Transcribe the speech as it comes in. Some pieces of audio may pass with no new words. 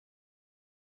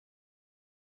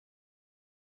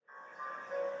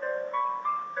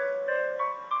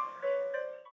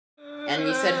And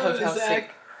you said Hotel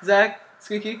 6. Zach,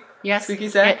 Squeaky? Yes. Squeaky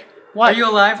Zach? What? Are you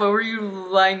alive? Or were you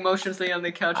lying motionlessly on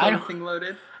the couch while the thing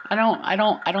loaded? I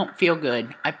don't feel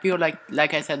good. I feel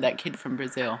like I said, that kid from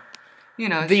Brazil. You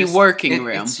know, the working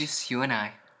room. It's just you and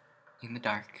I. In the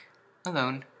dark.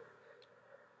 Alone.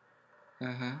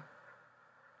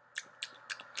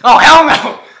 Oh, hell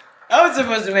no! I was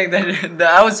supposed to make that.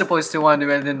 I was supposed to want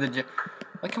to end the.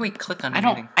 Why can't we click on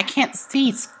anything? I can't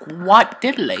see squat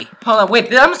diddly. Hold on,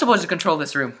 wait. I'm supposed to control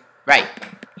this room. Right.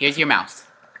 Here's your mouse.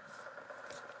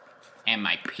 And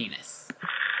my penis.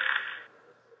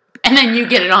 And then you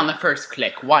get it on the first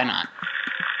click. Why not?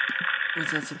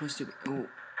 What's that supposed to be?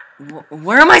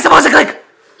 Where am I supposed to click?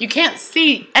 You can't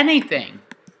see anything.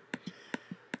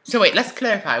 So wait, let's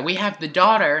clarify. We have the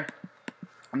daughter,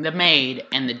 the maid,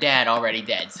 and the dad already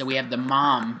dead. So we have the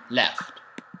mom left.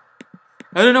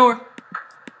 I don't know where.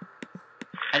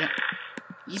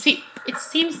 You see, it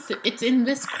seems it's in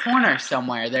this corner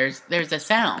somewhere. There's a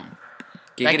sound.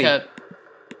 Giggity.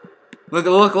 Like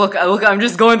look, I'm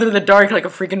just going through the dark like a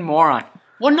freaking moron.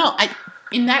 Well, no,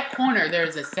 in that corner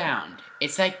there's a sound.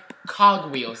 It's like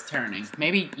cogwheels turning.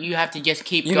 Maybe you have to just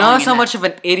keep going. You notice how much of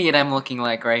an idiot I'm looking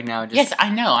like right now. Yes, I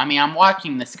know. I mean, I'm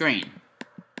watching the screen.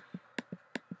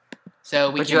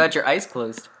 So But you had your eyes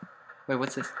closed. Wait,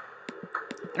 what's this?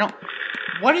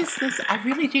 What is this? I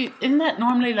really do. Isn't that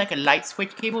normally like a light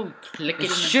switch cable? We click it in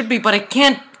the... should be, but I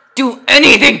can't do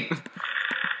anything!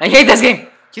 I hate this game!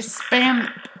 Just spam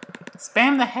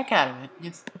the heck out of it.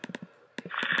 Just...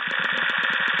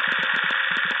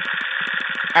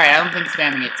 Alright, I don't think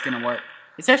spamming it's gonna work.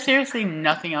 Is there seriously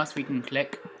nothing else we can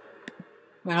click?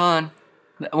 Wait, hold on.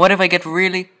 What if I get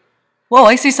really... Whoa,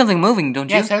 I see something moving, don't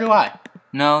you? Yeah, so do I.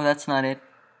 No, that's not it.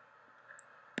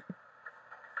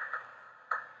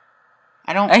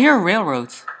 I hear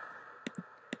railroads.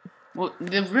 Well,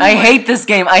 I hate this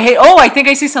game. Oh, I think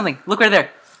I see something. Look right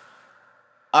there.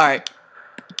 Alright.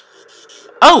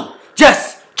 Oh!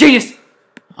 Yes! Genius!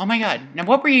 Oh my god. Now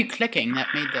what were you clicking that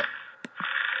made the...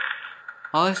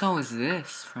 All I saw was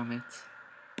this from it.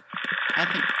 I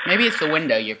think... Maybe it's the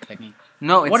window you're clicking.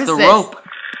 No, it's the rope.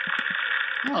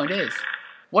 No, it is.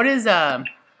 What is,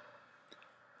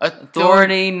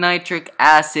 Authority nitric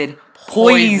acid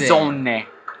poison.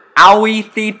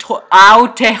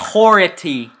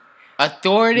 Authority.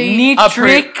 Authority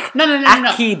nitric No.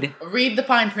 acid. Read the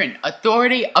fine print.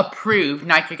 Authority approved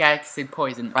nitric acid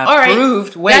poison.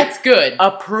 Approved? All right, that's good.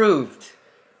 Approved.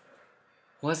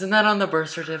 Wasn't that on the birth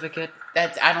certificate?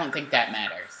 I don't think that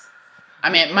matters. I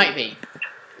mean, it might be.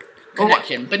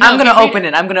 Connection, but no, I'm gonna open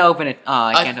it. Oh,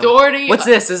 I can't open it. What's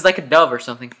this? This is like a dove or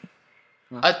something.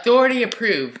 Authority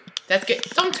approved. That's good.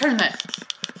 Don't turn that.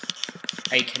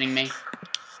 Are you kidding me?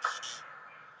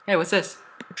 Hey, what's this?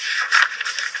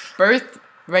 Birth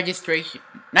registration.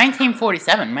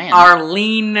 1947, man.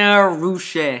 Arlena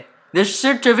Rouche. This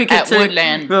certificate at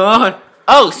Woodland. God.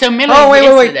 Oh, so Millie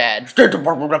is the dad. State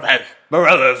Department of Health. Wait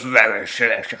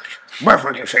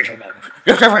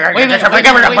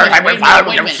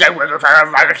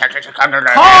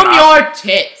calm your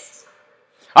tits.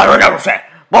 I will never say.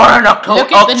 Born on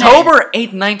October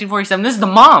 8th, 1947. This is the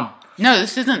mom. No,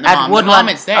 this isn't the mom. The mom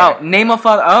is there. Oh, name of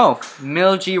father. Oh,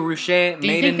 Milgie Rouche.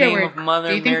 Maiden name of mother.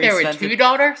 Do you think there were 2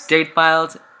 daughters? Date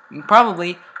filed.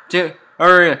 Probably. It's a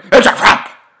trap.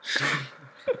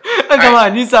 Come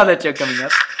on, you saw that joke coming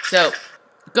up. So,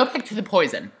 go back to the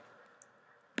poison.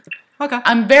 Okay.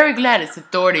 I'm very glad it's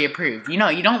authority approved. You know,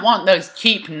 you don't want those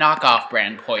cheap knockoff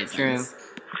brand poisons. True.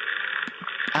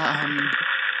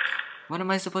 What am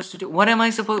I supposed to do? What am I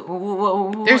supposed...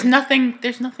 There's nothing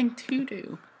to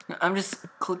do. I'm just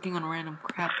clicking on random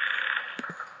crap.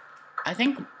 I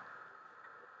think...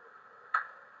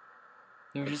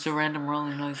 There's just a random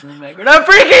rolling noise in the background. I'm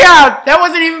freaking out! That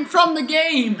wasn't even from the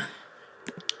game!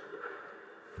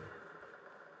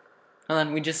 Hold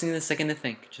on, we just need a second to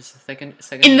think. Just a second.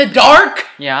 In the dark?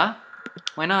 Yeah?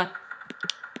 Why not?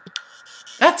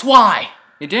 That's why!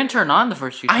 It didn't turn on the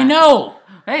first few times. I know!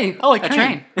 Hey, oh, a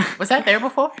train. Was that there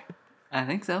before? I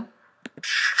think so.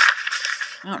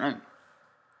 I don't know.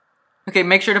 Okay,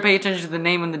 make sure to pay attention to the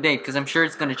name and the date, because I'm sure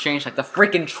it's going to change like the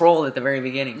freaking troll at the very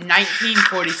beginning.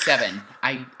 1947.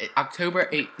 October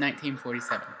 8th,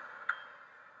 1947.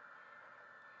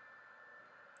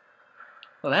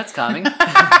 Well, that's calming.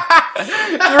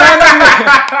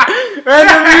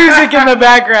 random music in the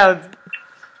background.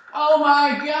 Oh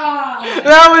my god!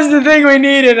 That was the thing we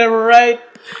needed, right?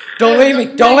 Don't leave me!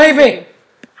 Don't leave me!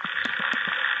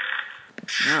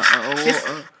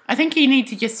 I think you need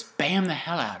to just spam the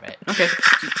hell out of it. Okay.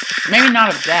 Maybe not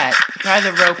of that. Try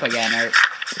the rope again, or...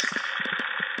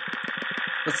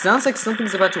 It sounds like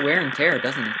something's about to wear and tear,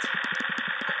 doesn't it?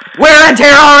 We're in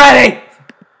here already!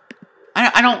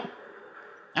 I don't...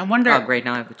 I wonder... Oh, great,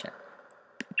 now I have the chat.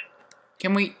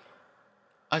 Can we...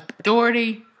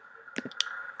 Authority...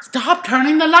 Stop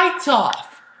turning the lights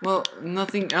off! Well,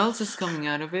 nothing else is coming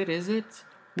out of it, is it?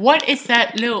 What is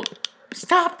that little...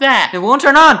 Stop that! It won't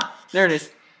turn on! There it is.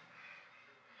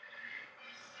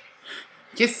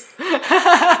 Just...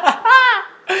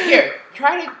 Here,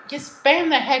 try to just spam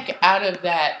the heck out of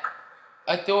that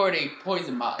authority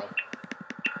poison bottle.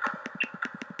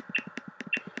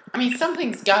 I mean,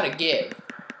 something's gotta give.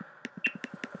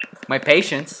 My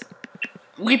patience.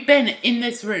 We've been in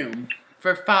this room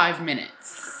for 5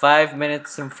 minutes. 5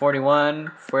 minutes and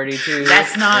 41, 42,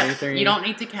 That's not... 33. You don't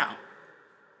need to count.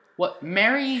 What,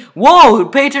 Mary? Whoa!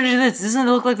 Pay attention to this. Doesn't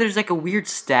it look like there's like a weird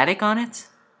static on it?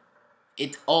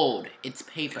 It's old. It's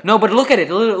paper. No, but look at it.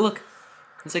 Look.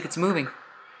 It's like it's moving.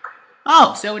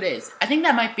 Oh, so it is. I think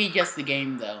that might be just the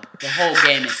game, though. The whole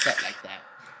game is set like that.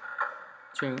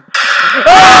 True.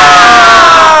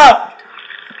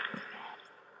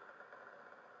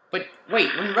 But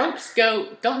wait, when ropes go,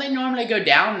 don't they normally go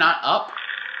down, not up?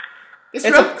 This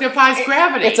rope defies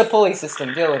gravity. It's a pulley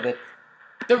system. Deal with it.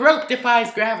 The rope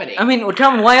defies gravity. I mean,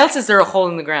 tell me, why else is there a hole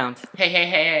in the ground?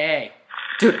 Hey.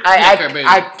 Dude,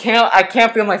 I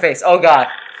can't feel my face. Oh god.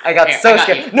 I got so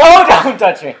scared. You. No, don't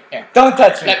touch me. Here. Don't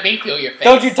touch me. Let me feel your face.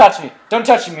 Don't you touch me. Don't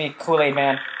touch me, Kool-Aid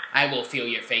man. I will feel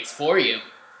your face for you.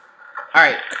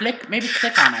 Alright, maybe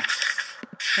click on her.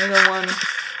 I don't want to.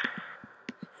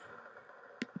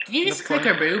 Did you just click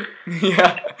her boob?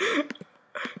 Yeah.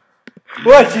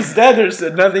 What? She's dead. There's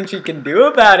nothing she can do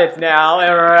about it now,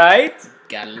 alright?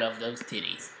 Gotta love those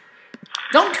titties.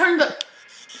 Don't turn the...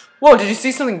 Whoa, did you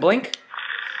see something blink?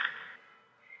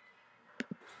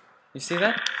 You see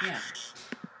that? Yeah.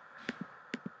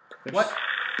 What?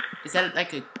 Is that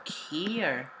like a key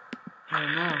or... I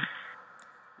don't know.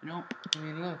 No. I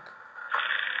mean, look.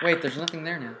 Wait, there's nothing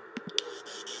there now.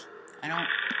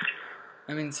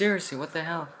 I mean, seriously, what the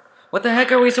hell? What the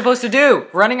heck are we supposed to do?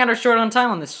 Running out of short on time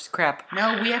on this crap.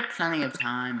 No, we have plenty of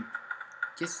time.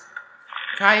 Just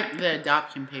try the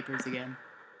adoption papers again.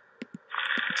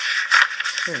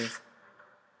 Here it is.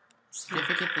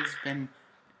 Certificate has been...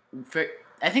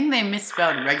 I think they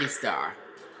misspelled registrar.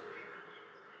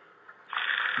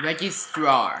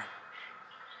 Registrar.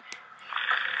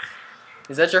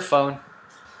 Is that your phone?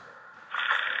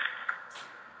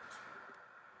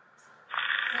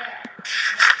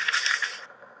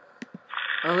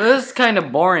 Oh, this is kind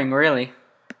of boring, really.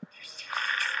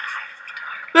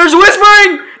 There's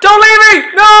whispering! Don't leave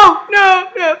me! No!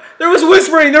 There was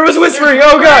whispering!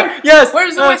 Oh god! Yes!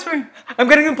 Where's the whispering? I'm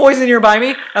getting poison nearby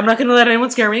me. I'm not gonna let anyone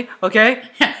scare me, okay?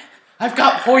 I've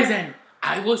got poison.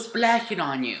 I will splash it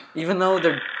on you. Even though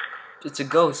it's a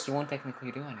ghost, it won't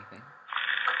technically do anything.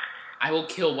 I will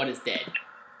kill what is dead.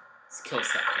 Let's kill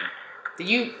something.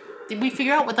 Did we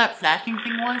figure out what that flashing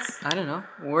thing was? I don't know.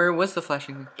 Where was the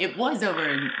flashing thing? It was over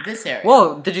in this area.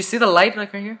 Whoa, did you see the light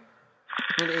like right here?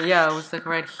 Yeah, it was like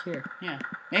right here. Yeah.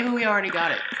 Maybe we already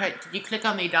got it. Did you click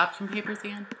on the adoption papers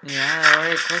again? Yeah, I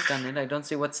already clicked on it. I don't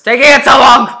see what's taking it so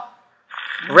long!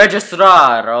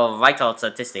 Registrar of Vital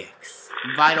Statistics.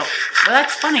 Vital. Well,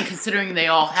 that's funny considering they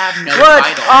all have no what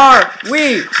vital. What are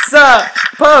we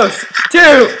supposed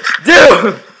to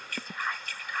do?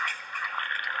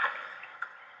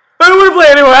 I don't want to play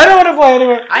anymore.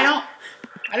 I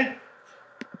don't.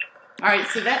 Alright,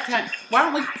 so that time, why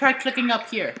don't we try clicking up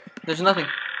here? There's nothing.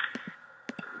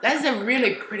 That is a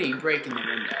really pretty break in the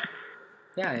window.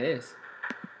 Yeah, it is.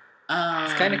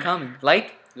 It's kind of calming.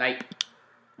 Light? Light.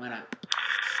 Why not?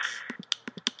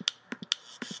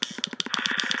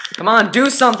 Come on, do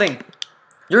something.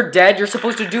 You're dead. You're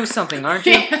supposed to do something, aren't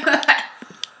you?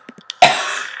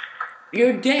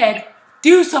 You're dead.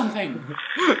 Do something.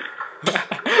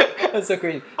 That's so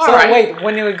crazy. Alright. Wait,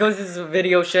 when it goes as a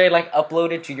video, should I like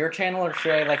upload it to your channel or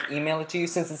should I like email it to you?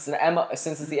 Since it's the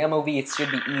MOV, it should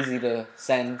be easy to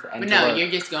send and But to no, work. you're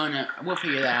just gonna. We'll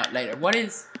figure that out later. What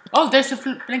is? Oh, there's a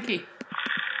blinky.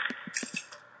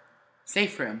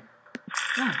 Safe room.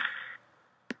 Oh.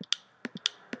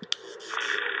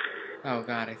 Oh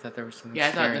god, I thought there was something. Yeah,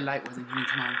 I thought scary. the light wasn't gonna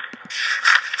come on.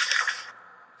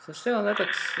 So still,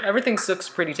 everything looks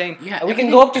pretty tame. Yeah, we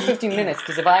can go up to 15 minutes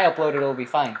because if I upload it, it'll be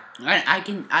fine. I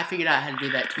figured out how to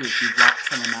do that too if you've watched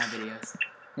some of my videos.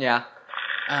 Yeah.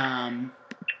 I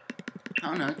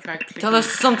don't know. Try clicking. Tell us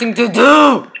something to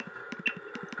do.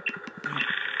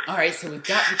 All right, so we've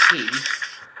got the key.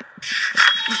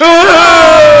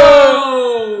 Oh!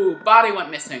 Body went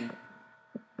missing.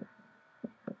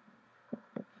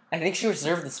 I think she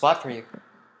reserved the spot for you.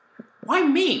 Why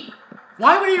me?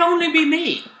 Why would it only be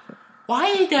me?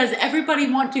 Why does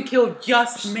everybody want to kill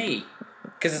just me?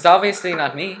 Because it's obviously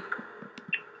not me.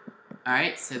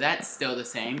 Alright, so that's still the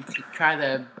same. Try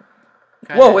the...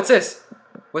 Whoa, what's this?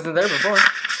 Wasn't there before.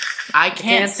 I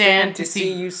can't stand to see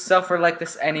see... you suffer like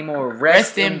this anymore.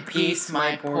 Rest in peace,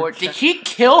 my poor... Did she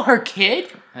kill her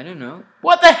kid? I don't know.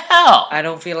 What the hell? I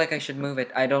don't feel like I should move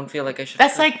it. I don't feel like I should...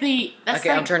 That's like the... That's okay,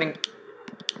 like, I'm turning...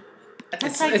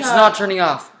 That's like, it's not turning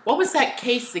off. What was that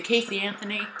case? The Casey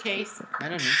Anthony case? I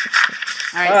don't know.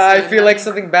 Alright, I so feel like nothing-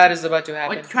 something bad is about to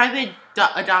happen. Wait, try the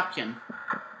adoption.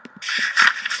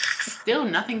 Still,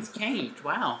 nothing's changed.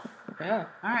 Wow. Yeah.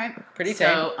 Alright. Pretty tame.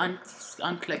 So,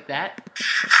 unclick that.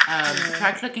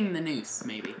 Try clicking the noose,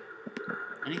 maybe.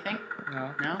 Anything?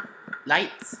 No. No?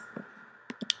 Lights?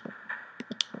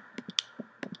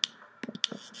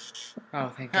 Oh,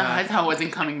 thank Oh, I God. thought it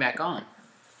wasn't coming back on.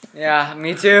 Yeah,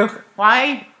 me too.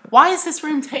 Why? Why is this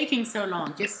room taking so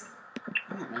long? Just...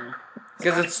 I don't know.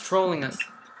 Because it's trolling us.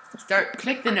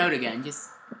 Click the note again.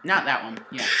 Just... Not that one.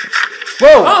 Yeah.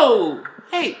 Whoa! Oh!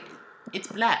 Hey! It's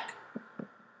black.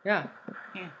 Yeah.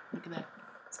 Yeah, look at that.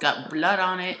 It's got blood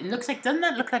on it. It looks like... Doesn't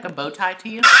that look like a bow tie to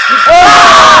you?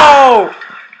 Oh!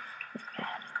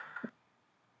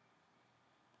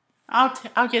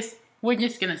 We're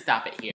just gonna stop it here.